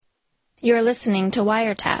You're listening to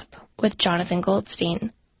WireTap with Jonathan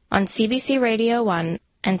Goldstein on CBC Radio 1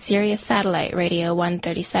 and Sirius Satellite Radio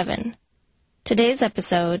 137. Today's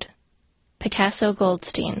episode, Picasso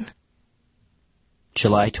Goldstein.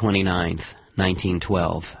 July 29th,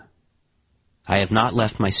 1912. I have not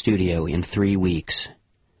left my studio in 3 weeks.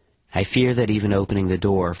 I fear that even opening the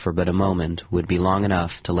door for but a moment would be long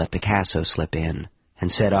enough to let Picasso slip in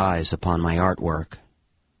and set eyes upon my artwork.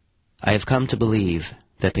 I have come to believe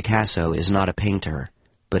that Picasso is not a painter,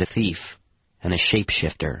 but a thief and a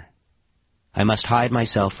shapeshifter. I must hide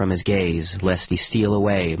myself from his gaze, lest he steal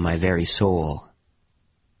away my very soul.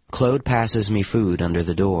 Claude passes me food under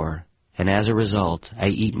the door, and as a result I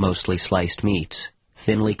eat mostly sliced meats,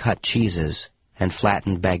 thinly cut cheeses, and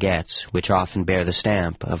flattened baguettes, which often bear the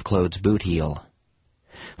stamp of Claude's boot heel.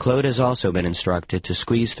 Claude has also been instructed to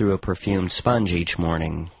squeeze through a perfumed sponge each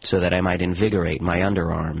morning, so that I might invigorate my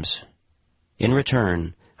underarms. In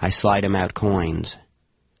return, I slide him out coins.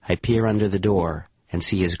 I peer under the door and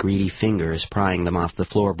see his greedy fingers prying them off the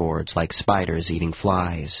floorboards like spiders eating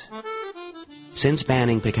flies. Since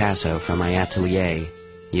banning Picasso from my atelier,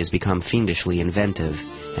 he has become fiendishly inventive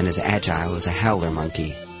and as agile as a howler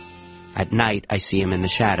monkey. At night, I see him in the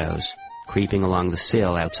shadows, creeping along the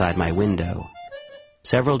sill outside my window.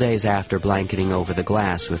 Several days after blanketing over the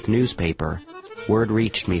glass with newspaper, word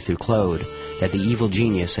reached me through Claude that the evil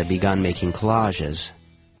genius had begun making collages.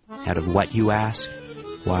 Out of what, you ask?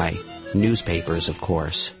 Why, newspapers, of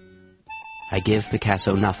course. I give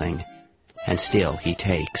Picasso nothing, and still he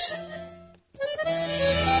takes.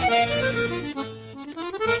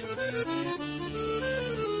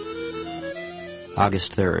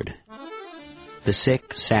 August 3rd. The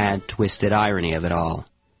sick, sad, twisted irony of it all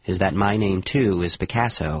is that my name, too, is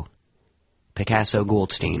Picasso. Picasso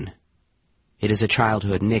Goldstein. It is a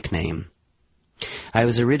childhood nickname. I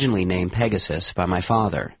was originally named Pegasus by my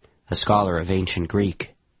father, a scholar of ancient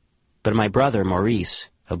Greek. But my brother, Maurice,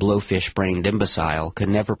 a blowfish-brained imbecile, could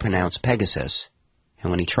never pronounce Pegasus, and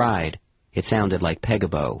when he tried, it sounded like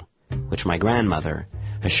Pegabo, which my grandmother,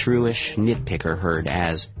 a shrewish nitpicker, heard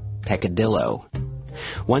as peccadillo.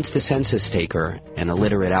 Once the census taker, an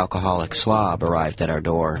illiterate alcoholic slob, arrived at our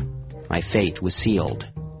door, my fate was sealed.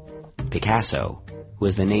 Picasso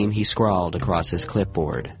was the name he scrawled across his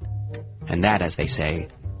clipboard. And that, as they say,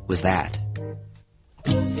 was that.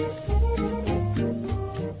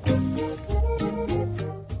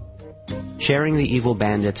 Sharing the evil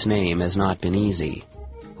bandit's name has not been easy.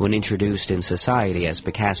 When introduced in society as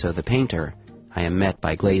Picasso the painter, I am met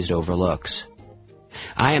by glazed-over looks.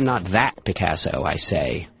 I am not that Picasso, I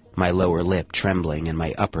say, my lower lip trembling and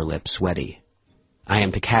my upper lip sweaty. I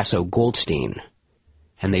am Picasso Goldstein.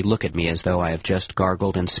 And they look at me as though I have just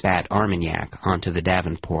gargled and spat Armagnac onto the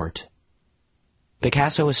Davenport.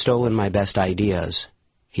 Picasso has stolen my best ideas.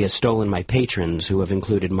 He has stolen my patrons, who have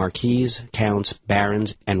included marquises, counts,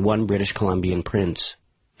 barons, and one British Columbian prince.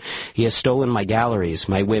 He has stolen my galleries,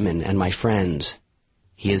 my women, and my friends.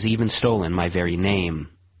 He has even stolen my very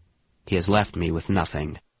name. He has left me with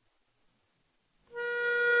nothing.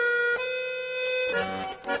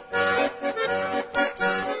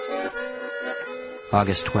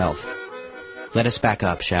 August 12th. Let us back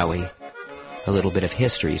up, shall we? A little bit of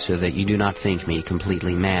history so that you do not think me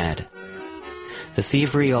completely mad. The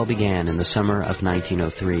thievery all began in the summer of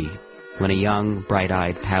 1903, when a young,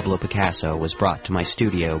 bright-eyed Pablo Picasso was brought to my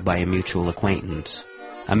studio by a mutual acquaintance,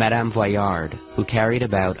 a Madame Voyard, who carried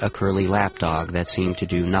about a curly lapdog that seemed to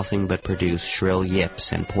do nothing but produce shrill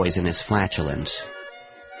yips and poisonous flatulence.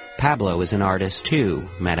 Pablo is an artist too,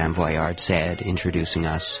 Madame Voyard said, introducing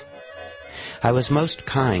us. I was most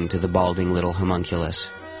kind to the balding little homunculus,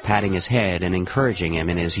 patting his head and encouraging him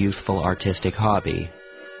in his youthful artistic hobby.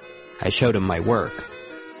 I showed him my work.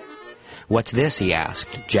 "What's this?" he asked,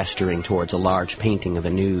 gesturing towards a large painting of a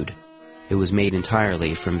nude. It was made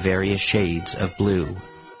entirely from various shades of blue.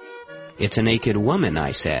 "It's a naked woman,"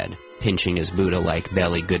 I said, pinching his Buddha-like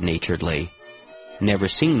belly good-naturedly. "Never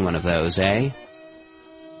seen one of those, eh?"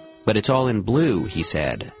 "But it's all in blue," he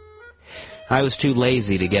said. "I was too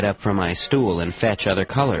lazy to get up from my stool and fetch other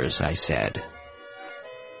colors," I said.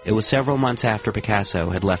 It was several months after Picasso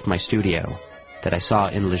had left my studio that I saw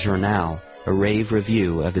in Le Journal a rave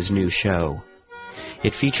review of his new show.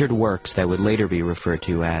 It featured works that would later be referred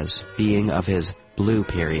to as being of his blue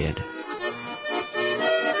period.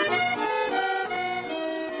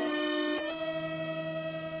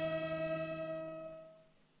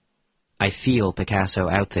 I feel Picasso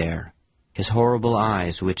out there, his horrible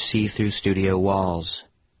eyes which see through studio walls,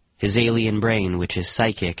 his alien brain which is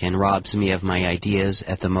psychic and robs me of my ideas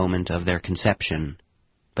at the moment of their conception.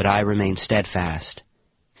 But I remain steadfast,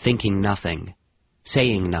 thinking nothing,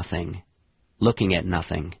 saying nothing, looking at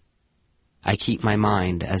nothing. I keep my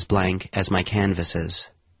mind as blank as my canvases.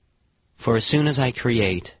 For as soon as I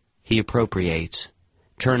create, he appropriates,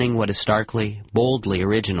 turning what is starkly, boldly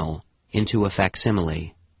original into a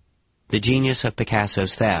facsimile. The genius of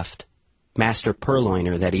Picasso's theft, master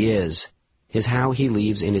purloiner that he is how he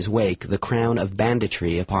leaves in his wake the crown of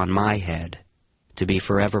banditry upon my head, to be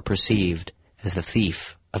forever perceived as the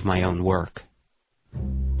thief of my own work.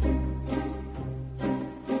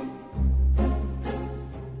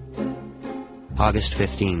 August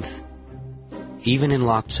 15th. Even in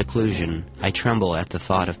locked seclusion, I tremble at the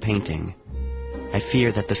thought of painting. I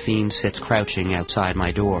fear that the fiend sits crouching outside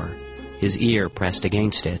my door, his ear pressed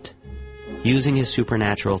against it. Using his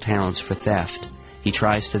supernatural talents for theft, he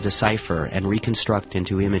tries to decipher and reconstruct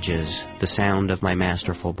into images the sound of my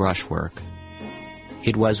masterful brushwork.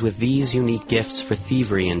 It was with these unique gifts for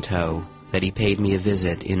thievery in tow that he paid me a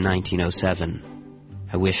visit in 1907.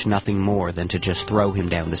 I wish nothing more than to just throw him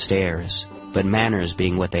down the stairs, but manners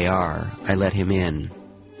being what they are, I let him in.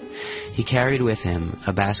 He carried with him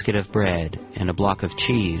a basket of bread and a block of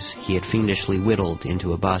cheese he had fiendishly whittled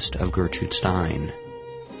into a bust of Gertrude Stein.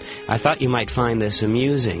 "I thought you might find this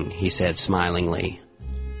amusing," he said smilingly.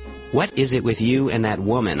 "What is it with you and that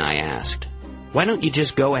woman?" I asked. "Why don't you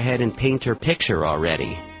just go ahead and paint her picture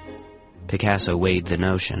already?" Picasso weighed the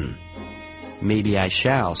notion. "Maybe I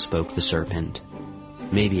shall," spoke the serpent.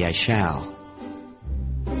 "Maybe I shall."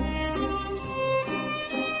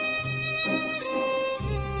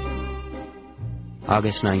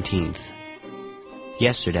 August 19th.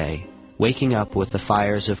 Yesterday, waking up with the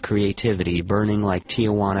fires of creativity burning like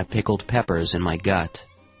Tijuana pickled peppers in my gut,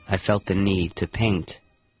 I felt the need to paint.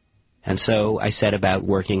 And so I set about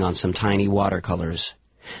working on some tiny watercolors,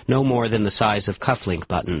 no more than the size of cufflink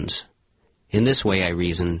buttons. In this way, I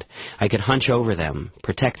reasoned, I could hunch over them,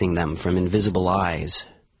 protecting them from invisible eyes.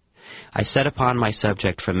 I set upon my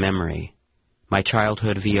subject from memory, my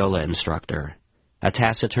childhood viola instructor, a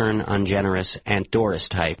taciturn, ungenerous Aunt Doris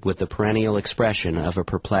type with the perennial expression of a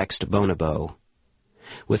perplexed bonobo.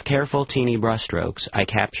 With careful, teeny brushstrokes, I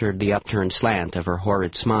captured the upturned slant of her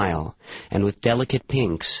horrid smile, and with delicate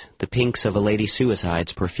pinks, the pinks of a lady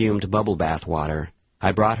suicide's perfumed bubble bath water,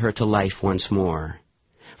 I brought her to life once more.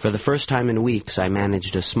 For the first time in weeks, I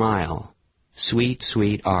managed a smile. Sweet,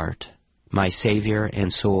 sweet art, my savior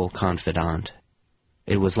and sole confidant.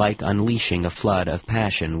 It was like unleashing a flood of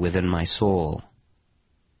passion within my soul.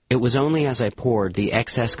 It was only as I poured the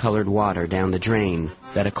excess-colored water down the drain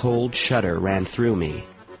that a cold shudder ran through me.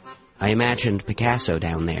 I imagined Picasso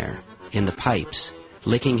down there, in the pipes,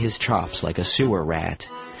 licking his chops like a sewer rat,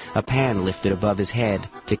 a pan lifted above his head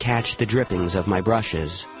to catch the drippings of my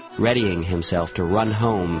brushes, readying himself to run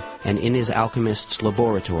home and in his alchemist's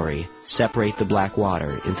laboratory separate the black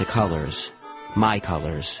water into colors, my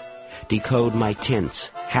colors, decode my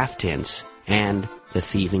tints, half-tints, and, the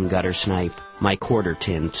thieving gutter snipe, my quarter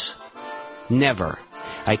tints. Never!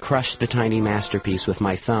 I crushed the tiny masterpiece with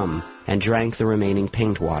my thumb and drank the remaining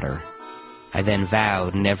paint water. I then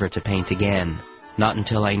vowed never to paint again, not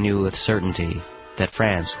until I knew with certainty that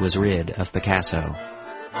France was rid of Picasso.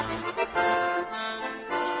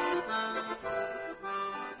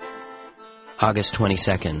 August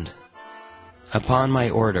 22nd. Upon my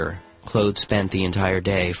order, Claude spent the entire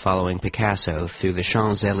day following Picasso through the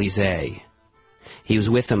Champs-Élysées. "He was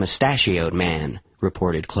with a mustachioed man,"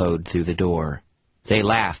 reported Claude through the door. "They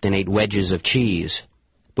laughed and ate wedges of cheese.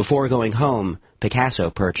 Before going home,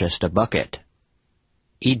 Picasso purchased a bucket."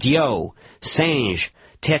 "Idiot! Singe!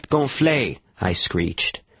 Tête gonflée!" I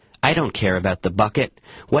screeched. "I don't care about the bucket.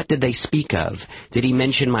 What did they speak of? Did he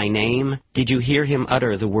mention my name? Did you hear him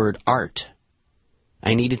utter the word art?"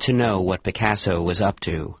 I needed to know what Picasso was up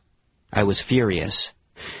to. I was furious.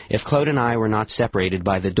 If Claude and I were not separated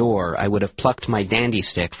by the door, I would have plucked my dandy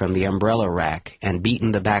stick from the umbrella rack and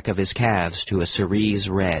beaten the back of his calves to a cerise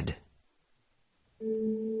red.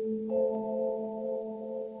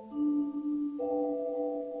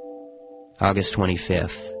 August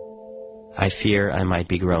 25th. I fear I might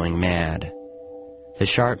be growing mad. The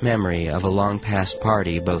sharp memory of a long-past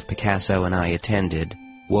party both Picasso and I attended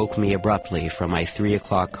woke me abruptly from my 3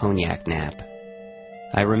 o'clock cognac nap.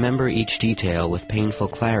 I remember each detail with painful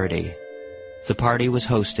clarity. The party was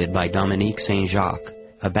hosted by Dominique Saint-Jacques,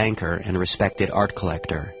 a banker and respected art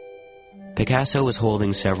collector. Picasso was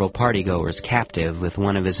holding several partygoers captive with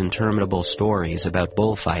one of his interminable stories about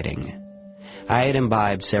bullfighting. I had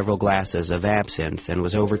imbibed several glasses of absinthe and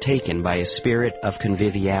was overtaken by a spirit of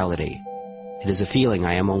conviviality. It is a feeling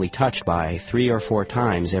I am only touched by 3 or 4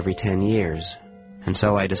 times every 10 years, and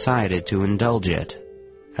so I decided to indulge it.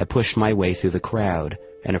 I pushed my way through the crowd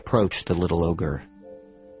and approached the little ogre.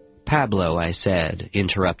 "Pablo," I said,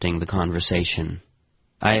 interrupting the conversation,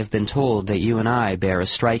 "I have been told that you and I bear a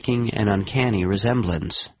striking and uncanny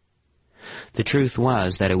resemblance." The truth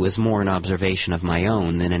was that it was more an observation of my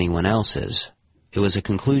own than anyone else's. It was a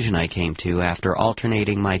conclusion I came to after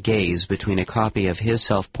alternating my gaze between a copy of his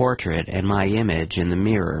self-portrait and my image in the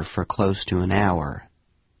mirror for close to an hour.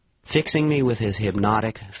 Fixing me with his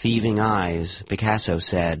hypnotic, thieving eyes, Picasso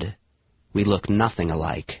said, "We look nothing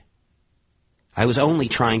alike." "I was only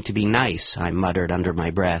trying to be nice," I muttered under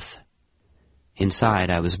my breath. Inside,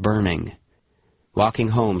 I was burning. Walking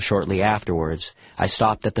home shortly afterwards, I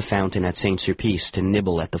stopped at the fountain at St. Sulpice to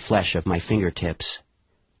nibble at the flesh of my fingertips.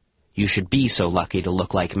 "You should be so lucky to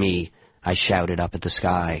look like me," I shouted up at the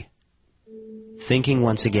sky. Thinking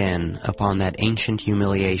once again upon that ancient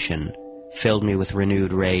humiliation filled me with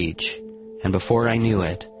renewed rage, and before I knew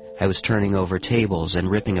it, I was turning over tables and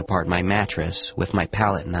ripping apart my mattress with my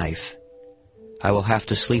palette knife. I will have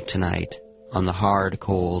to sleep tonight on the hard,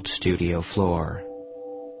 cold studio floor.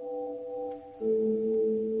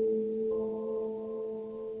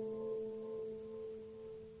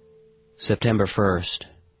 September 1st.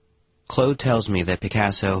 Claude tells me that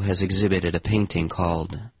Picasso has exhibited a painting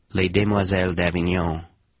called Les Demoiselles d'Avignon.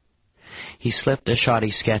 He slipped a shoddy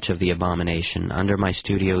sketch of the abomination under my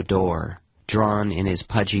studio door, drawn in his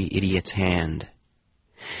pudgy idiot's hand.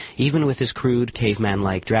 Even with his crude,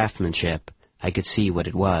 caveman-like draftsmanship, I could see what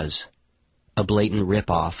it was. A blatant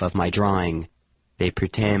rip-off of my drawing, Les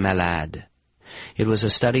Putains Malades. It was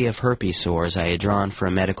a study of herpes sores I had drawn for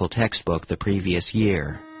a medical textbook the previous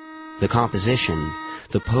year. The composition,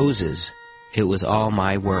 the poses, it was all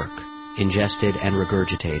my work, ingested and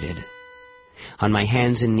regurgitated. On my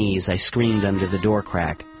hands and knees I screamed under the door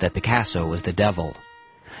crack that Picasso was the devil.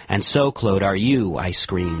 "And so, Claude, are you," I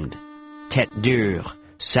screamed. "Tête dure,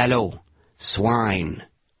 salaud, swine."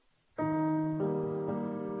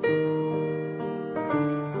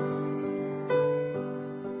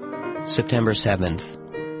 September 7th.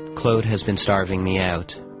 Claude has been starving me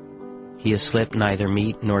out. He has slipped neither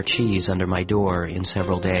meat nor cheese under my door in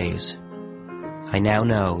several days. I now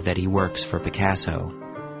know that he works for Picasso.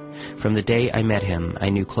 From the day I met him, I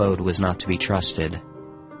knew Claude was not to be trusted.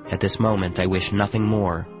 At this moment, I wish nothing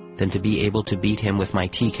more than to be able to beat him with my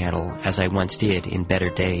tea kettle as I once did in better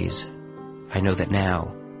days. I know that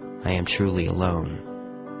now I am truly alone.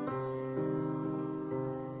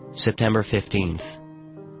 September 15th.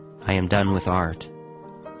 I am done with art.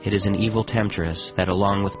 It is an evil temptress that,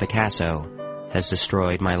 along with Picasso, has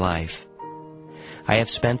destroyed my life. I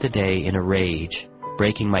have spent the day in a rage,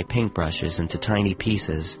 breaking my paintbrushes into tiny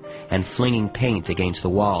pieces and flinging paint against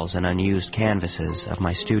the walls and unused canvases of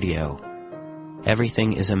my studio.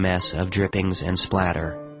 Everything is a mess of drippings and splatter.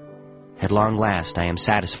 At long last I am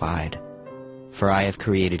satisfied, for I have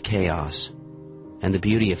created chaos, and the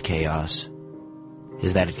beauty of chaos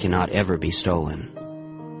is that it cannot ever be stolen.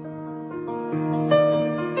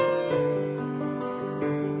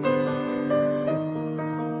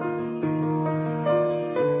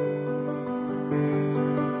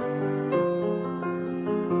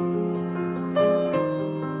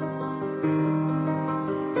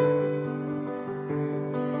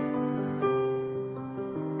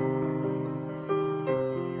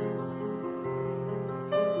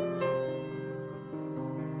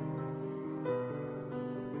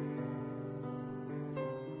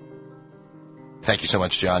 Thank you so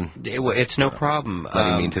much, John. It's no problem.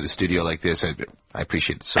 Letting me into the studio like this, I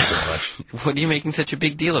appreciate it so much. What are you making such a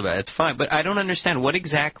big deal about? It's fine, but I don't understand. What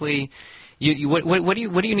exactly? What do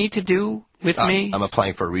you need to do with me? I'm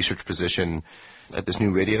applying for a research position at this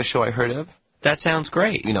new radio show I heard of. That sounds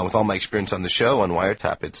great. You know, with all my experience on the show on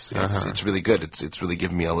WireTap, it's really good. It's really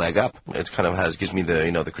given me a leg up. It kind of gives me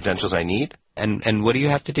the credentials I need. And what do you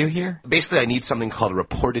have to do here? Basically, I need something called a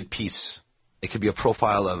reported piece. It could be a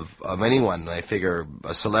profile of anyone. And I figure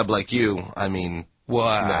a celeb like you, I mean... What?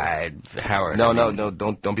 Howard? No,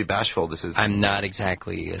 don't be bashful. This is... I'm not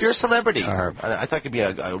exactly... You're a celebrity. I thought it could be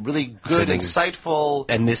a really good,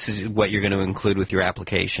 insightful... And this is what you're going to include with your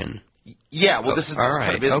application? Yeah, well, this is... All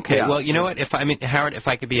right, kind of okay. Yeah. Well, you know what? Howard, if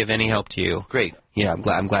I could be of any help to you... Great. Yeah,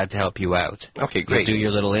 I'm glad to help you out. Okay, great. You'll do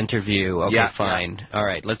your little interview. Okay, yeah, fine. Yeah. All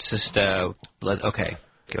right, let's just... okay,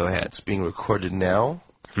 go ahead. It's being recorded now.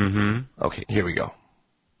 Mm-hmm. Okay, here we go.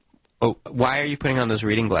 Oh, why are you putting on those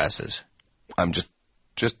reading glasses? I'm just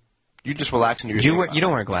you just relax and you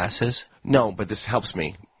don't wear glasses. No, but this helps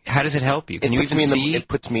me. How does it help you? Can you even see? It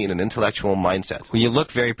puts me in an intellectual mindset. Well, you look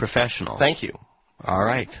very professional. Thank you. All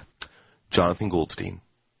right. Jonathan Goldstein.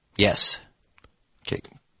 Yes. Okay.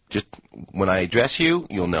 Just when I address you,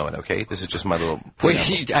 you'll know it, okay? This is just my little...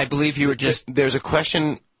 Wait, I believe you were just... There's a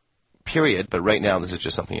question period, but right now this is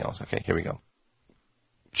just something else. Okay, here we go.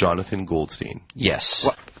 Jonathan Goldstein. Yes.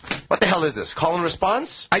 What the hell is this? Call and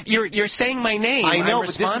response? You're saying my name. I know, I'm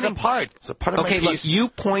but this is a part. It's a part of my piece. Okay, look, you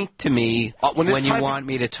point to me when you want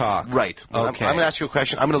me to talk. Right. Okay. I'm going to ask you a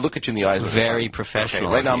question. I'm going to look at you in the eyes. Very professional.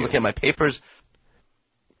 Okay, right now I'm looking at my papers.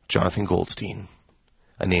 Jonathan Goldstein.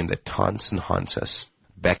 A name that taunts and haunts us,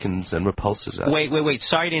 beckons and repulses us. Wait.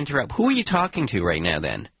 Sorry to interrupt. Who are you talking to right now,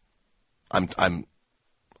 then?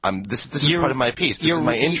 This is part of my piece. This is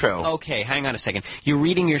my intro. Okay, hang on a second. You're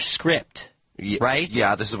reading your script, right?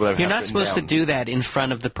 Yeah, this is what I've You're not supposed to do that in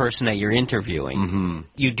front of the person that you're interviewing. Mm-hmm.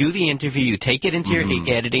 You do the interview, you take it into your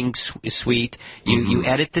editing suite, you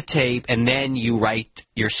edit the tape, and then you write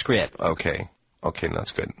your script. Okay,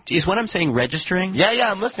 that's good. Is what I'm saying registering?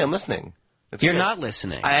 Yeah, I'm listening. You're not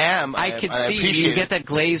listening. I am. I could see you get that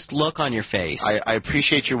glazed look on your face. I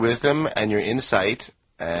appreciate your wisdom and your insight.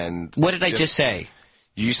 And what did I just say?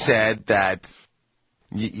 You said that.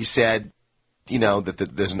 You said, that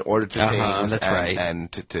there's an order to things. That's right.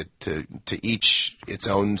 And to each its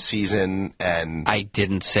own season. And I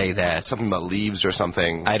didn't say that. Something about leaves or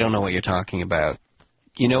something. I don't know what you're talking about.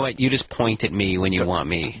 You know what? You just point at me when you want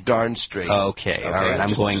me. Darn straight. Okay. All right.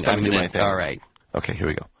 I'm going to do my thing. All right. Okay. Here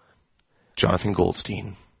we go. Jonathan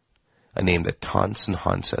Goldstein, a name that taunts and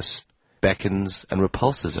haunts us, beckons and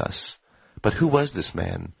repulses us. But who was this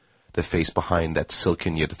man? The face behind that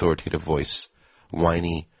silken yet authoritative voice,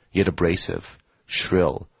 whiny yet abrasive,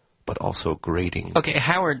 shrill but also grating. Okay,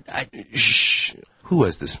 Howard, Shh. Who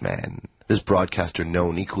was this man? This broadcaster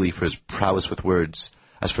known equally for his prowess with words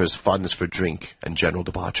as for his fondness for drink and general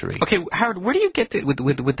debauchery. Okay, Howard, where do you get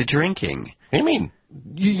with the drinking? What do you mean?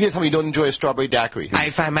 You tell me you don't enjoy a strawberry daiquiri.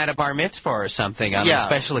 If I'm at a bar mitzvah or something on a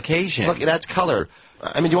special occasion. Look, it adds color.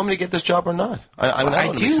 I mean, do you want me to get this job or not?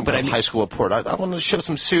 I do, but I mean, high school report. I want to show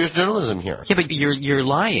some serious journalism here. Yeah, but you're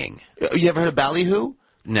lying. You ever heard of ballyhoo?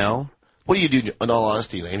 No. What do you do, in all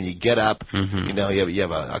honesty? I mean, you get up, you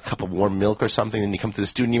have a cup of warm milk or something, and you come to the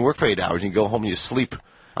studio and you work for 8 hours, and you go home and you sleep.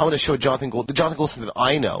 I want to show the Jonathan Goldstein that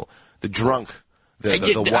I know, the drunk, the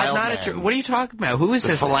wild man. What are you talking about? Who is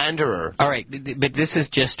this? The philanderer. All right, but this is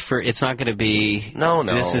just for, it's not going to be... No.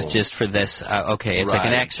 This is just for this, okay, it's like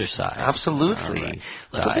an exercise. Absolutely. Right.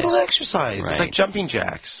 It's a little exercise. Right. It's like jumping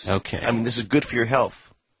jacks. Okay. I mean, this is good for your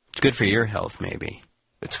health. It's good for your health, maybe.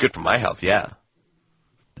 It's good for my health, yeah.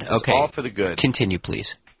 Okay. It's all for the good. Continue,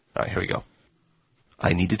 please. All right, here we go.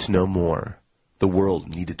 I needed to know more. The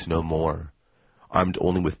world needed to know more. Armed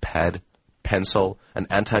only with pad, pencil, and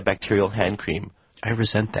antibacterial hand cream. I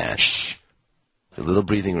resent that. Shh. A little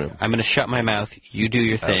breathing room. I'm going to shut my mouth. You do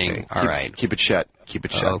your thing. Okay. All right. Keep it shut. Keep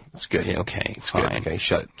it shut. Oh, it's good. Yeah, okay. It's fine. Good. Okay,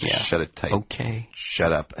 shut it. Yeah. Shut it tight. Okay.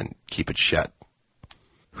 Shut up and keep it shut.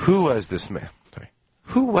 Who was this man? Sorry.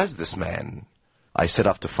 Who was this man? I set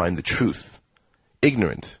off to find the truth,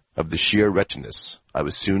 ignorant of the sheer wretchedness I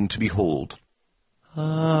was soon to behold.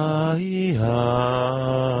 What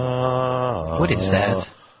is that?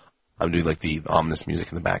 I'm doing like the ominous music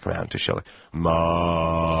in the background to show like, I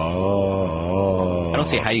don't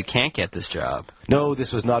see how you can't get this job. No,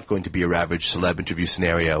 this was not going to be a ravaged celeb interview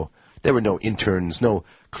scenario. There were no interns, no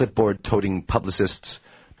clipboard-toting publicists,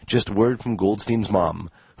 just word from Goldstein's mom.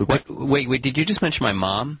 Wait, did you just mention my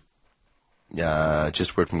mom?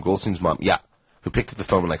 Just word from Goldstein's mom. Yeah, who picked up the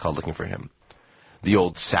phone when I called looking for him. The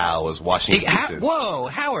old Sal was washing his dishes. Whoa,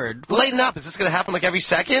 Howard. Lighten up. Is this going to happen like every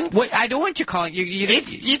second? Wait, I don't want you calling...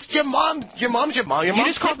 It's your mom. Your mom's your mom. You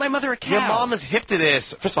just called my mother a cow. Your mom is hip to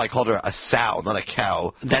this. First of all, I called her a sow, not a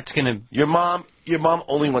cow. That's going to... Your mom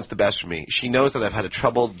only wants the best for me. She knows that I've had a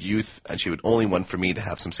troubled youth, and she would only want for me to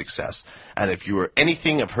have some success. And if you were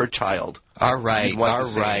anything of her child... All right,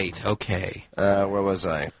 okay. Where was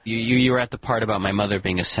I? You were at the part about my mother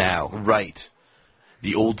being a sow. Right.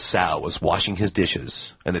 The old sow was washing his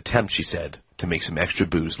dishes, an attempt, she said, to make some extra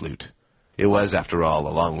booze loot. It was, after all, a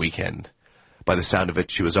long weekend. By the sound of it,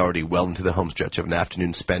 she was already well into the homestretch of an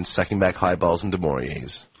afternoon spent sucking back highballs and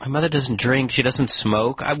Demoriers. My mother doesn't drink. She doesn't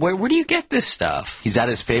smoke. Where do you get this stuff? He's at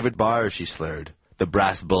his favorite bar, she slurred. The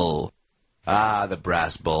Brass Bull. Ah, the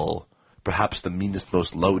Brass Bull. Perhaps the meanest,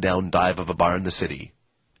 most low-down dive of a bar in the city.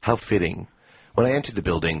 How fitting. When I entered the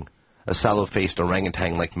building... a sallow-faced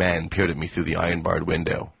orangutan-like man peered at me through the iron-barred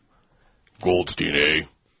window. Goldstein, eh?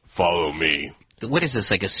 Follow me. What is this,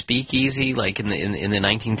 like a speakeasy, like in the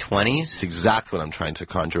 1920s? It's exactly what I'm trying to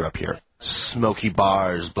conjure up here. Smoky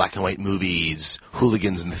bars, black and white movies,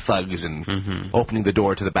 hooligans and thugs, and opening the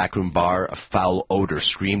door to the backroom bar, a foul odor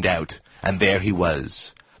screamed out, and there he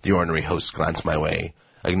was. The ornery host glanced my way,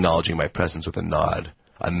 acknowledging my presence with a nod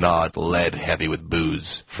lead-heavy with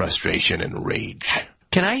booze, frustration, and rage.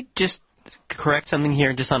 Can I just correct something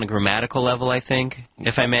here just on a grammatical level, I think,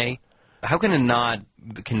 if I may? How can a nod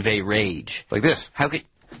convey rage? Like this. How could...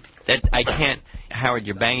 That I can't... Howard,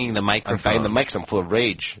 you're banging the microphone. I'm banging the mic 'cause I'm full of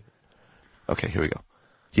rage. Okay, here we go.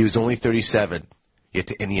 He was only 37, yet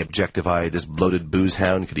to any objective eye, this bloated booze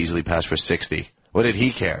hound could easily pass for 60. What did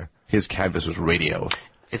he care? His canvas was radio.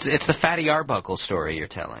 It's the Fatty Arbuckle story you're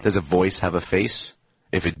telling. Does a voice have a face?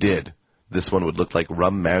 If it did, this one would look like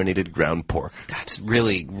rum-marinated ground pork. That's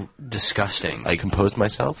really disgusting. I composed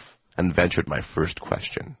myself and ventured my first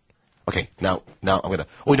question. Okay, now I'm gonna...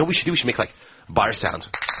 Oh, you know what we should do? We should make, like, bar sounds.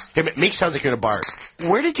 Here, make sounds like you're in a bar.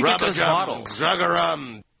 Where did you get those bottles? Jug of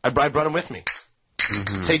rum. I brought them with me.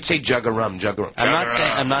 Mm-hmm. Say jug of rum, jug of rum.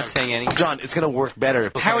 I'm not saying anything. John, it's gonna work better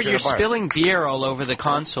if... Howard, you're spilling beer all over the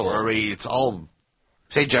console. Don't worry, it's all...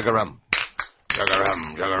 Say jug of rum. Jug of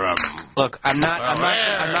rum, jug of rum. Look, I'm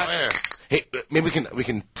not... Hey, maybe we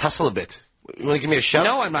can tussle a bit. You want to give me a shove?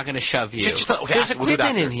 No, I'm not going to shove you. Okay, there's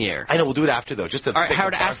equipment in here. I know, we'll do it after, though. Just to... All right,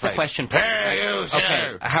 Howard, ask the question. Hey, you, sir.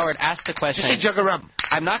 Okay, Howard, ask the question. Just say jug of rum.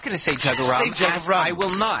 I'm not going to say jug of rum. Say jug of rum. I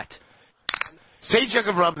will not. Say jug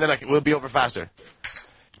of rum, then we'll be over faster.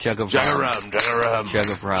 Jug of rum. Jug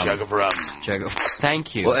of rum. Jug of rum.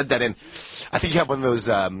 Thank you. We'll add that in. I think you have one of those,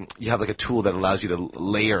 you have like a tool that allows you to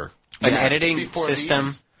layer. An editing system?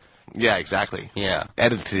 These. Yeah, exactly. Yeah.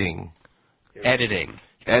 Editing. It's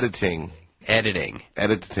editing.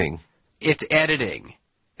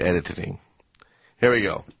 Editing. Here we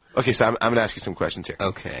go. Okay, so I'm going to ask you some questions here.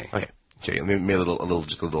 Okay. Okay, maybe a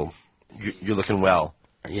little. You're looking well.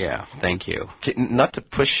 Yeah, thank you. Okay, not to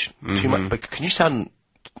push too much, but can you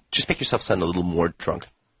just make yourself sound a little more drunk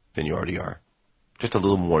than you already are. Just a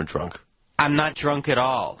little more drunk. I'm not drunk at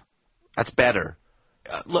all. That's better.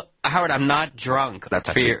 Look, Howard, I'm not drunk. That's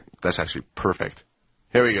actually perfect.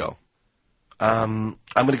 Here we go. I'm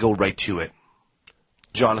going to go right to it.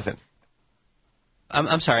 Jonathan.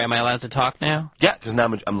 I'm sorry, am I allowed to talk now? Yeah, because now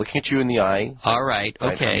I'm looking at you in the eye. All right,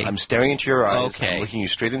 okay. I'm staring into your eyes. Okay. I'm looking you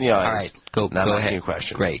straight in the eyes. All right, go now go I'm ahead. asking you a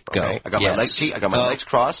question. Great, go. Okay? I got my legs. See, I got my legs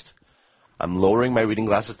crossed. I'm lowering my reading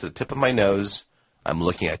glasses to the tip of my nose. I'm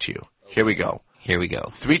looking at you. Here we go.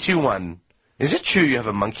 3, 2, 1. Is it true you have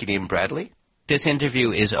a monkey named Bradley? This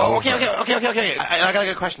interview is over. Okay. I got a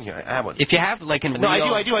good question here. I have one. If you have like in No,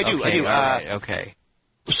 I do. Okay, all right, okay.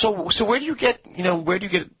 So where do you get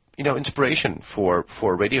inspiration for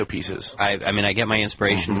radio pieces? I mean, I get my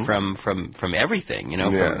inspiration from everything,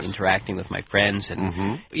 from interacting with my friends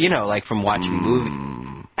and, like from watching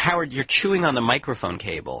movies. Howard, you're chewing on the microphone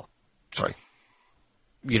cable. Sorry.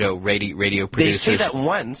 Radio producers. They say that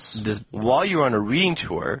once, while you were on a reading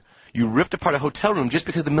tour, you ripped apart a hotel room just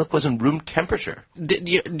because the milk wasn't room temperature.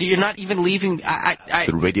 You're not even leaving...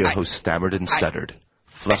 The radio host stammered and stuttered,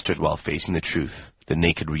 flustered while facing the truth, the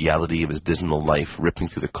naked reality of his dismal life ripping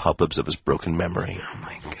through the cobwebs of his broken memory. Oh,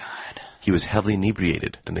 my God. He was heavily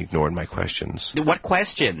inebriated and ignored my questions. What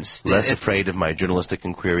questions? Less afraid of my journalistic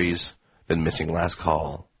inquiries than missing last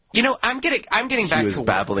call. I'm getting back to... He was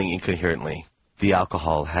babbling incoherently. The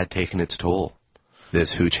alcohol had taken its toll.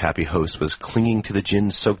 This hooch-happy host was clinging to the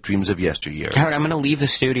gin-soaked dreams of yesteryear. Howard, I'm going to leave the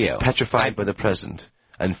studio. Petrified by the present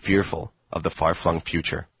and fearful of the far-flung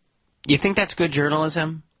future. You think that's good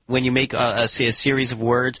journalism? When you make a series of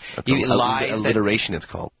words, alliteration, it's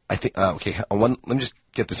called. I think. Okay, let me just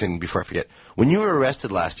get this in before I forget. When you were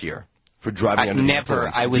arrested last year for driving under the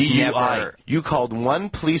influence, DUI, you called one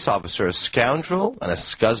police officer a scoundrel and a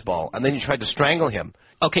scuzzball, and then you tried to strangle him.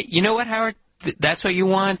 Okay, you know what, Howard? That's what you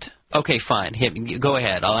want? Okay, fine. Go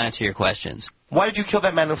ahead. I'll answer your questions. Why did you kill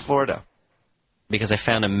that man in Florida? Because I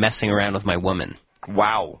found him messing around with my woman.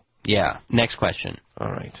 Wow. Yeah. Next question.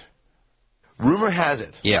 All right. Rumor has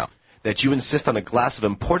it. Yeah. That you insist on a glass of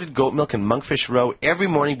imported goat milk and monkfish roe every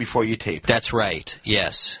morning before you tape. That's right.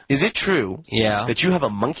 Yes. Is it true? Yeah. That you have a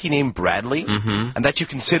monkey named Bradley? Mm-hmm. And that you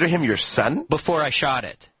consider him your son? Before I shot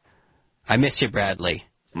it. I miss you, Bradley.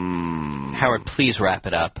 Howard, please wrap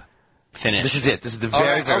it up. Finish. This is it. This is the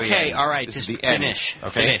very end. Okay, all right. Just finish. Okay?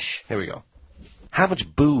 Finish. Here we go. How much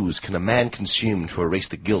booze can a man consume to erase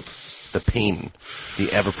the guilt, the pain,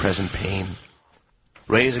 the ever-present pain?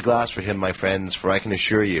 Raise a glass for him, my friends, for I can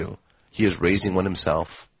assure you, he is raising one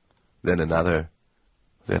himself, then another,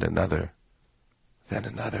 then another, then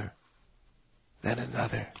another, then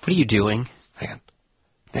another. What are you doing? Hang on.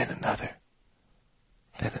 Then another,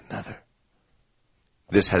 then another.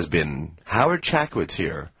 This has been Howard Chakwitz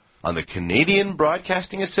here on the Canadian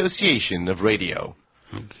Broadcasting Association of Radio.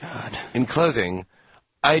 Oh, God. In closing,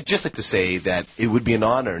 I'd just like to say that it would be an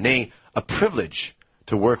honor, nay, a privilege,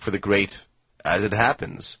 to work for the great As It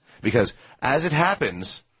Happens. Because, as it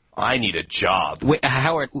happens, I need a job. Wait,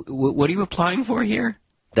 Howard, what are you applying for here?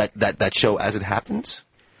 that show As It Happens,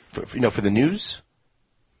 for the news.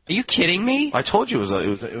 Are you kidding me? I told you it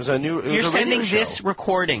was a new. You're sending this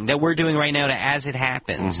recording that we're doing right now to As It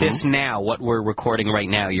Happens. Mm-hmm. This now, what we're recording right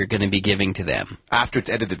now, you're going to be giving to them after it's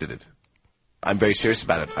edited. I'm very serious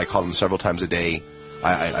about it. I call them several times a day.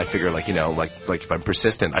 I figure, like if I'm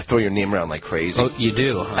persistent, I throw your name around like crazy. Oh, you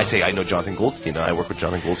do? Huh? I say I know Jonathan Goldstein. I work with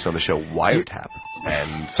Jonathan Goldstein on the show WireTap,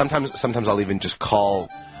 and sometimes I'll even just call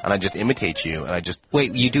and I just imitate you, and I just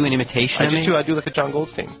wait. You do an imitation? I do like a John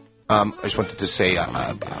Goldstein. I just wanted to say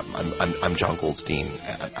I'm John Goldstein.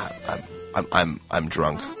 I'm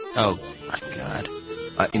drunk. Oh my God!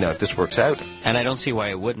 If this works out, and I don't see why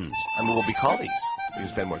it wouldn't. I mean, we'll be colleagues. We can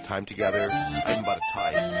spend more time together. I even bought a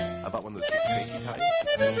tie. I bought one of those Dick Tracy ties.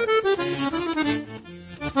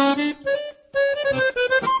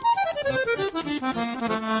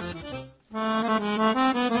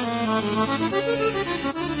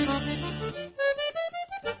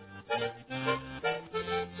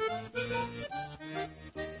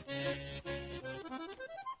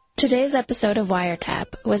 Today's episode of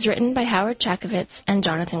WireTap was written by Howard Chakovitz and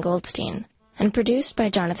Jonathan Goldstein, and produced by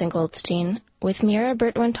Jonathan Goldstein with Mira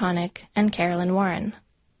Bertwin-Tonic and Carolyn Warren.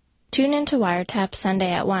 Tune in to WireTap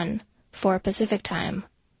Sunday at 1, 4 Pacific Time.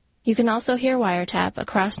 You can also hear WireTap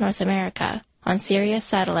across North America on Sirius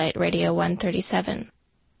Satellite Radio 137.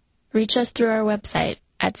 Reach us through our website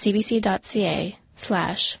at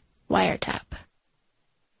cbc.ca/wiretap.